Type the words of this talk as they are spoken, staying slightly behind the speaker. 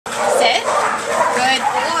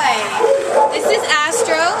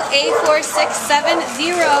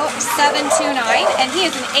A4670729, and he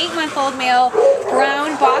is an 8-month-old male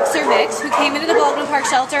brown boxer mix who came into the Baldwin Park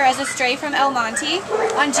shelter as a stray from Monte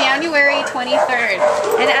on January 23rd.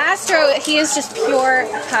 And Astro, he is just pure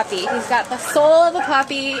puppy. He's got the soul of a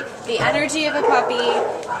puppy, the energy of a puppy,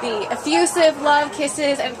 the effusive love,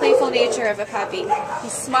 kisses, and playful nature of a puppy.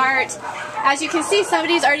 He's smart. As you can see,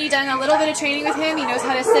 somebody's already done a little bit of training with him. He knows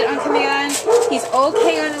how to sit on command. He's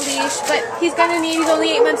okay on a leash, but he's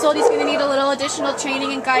only 8 months old, he's going to need a little additional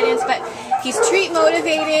training and guidance, but he's treat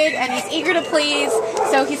motivated and he's eager to please,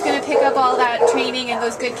 so he's going to pick up all that training and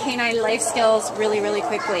those good canine life skills really, really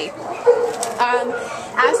quickly.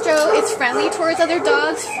 Astro is friendly towards other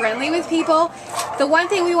dogs, friendly with people. The one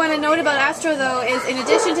thing we want to note about Astro, though, is in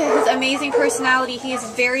addition to his amazing personality, he is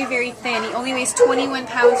very, very thin. He only weighs 21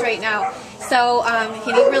 pounds right now. So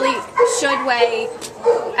he really should weigh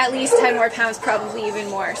at least 10 more pounds, probably even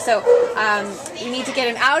more. So we need to get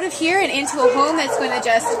him out of here and into a home that's going to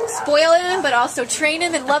just spoil him, but also train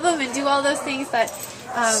him and love him and do all those things that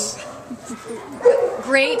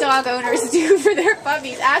great dog owners do for their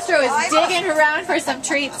puppies. Astro is digging around for some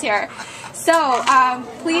treats here. So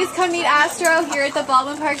please come meet Astro here at the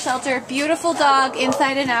Baldwin Park shelter. Beautiful dog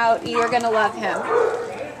inside and out. You're going to love him.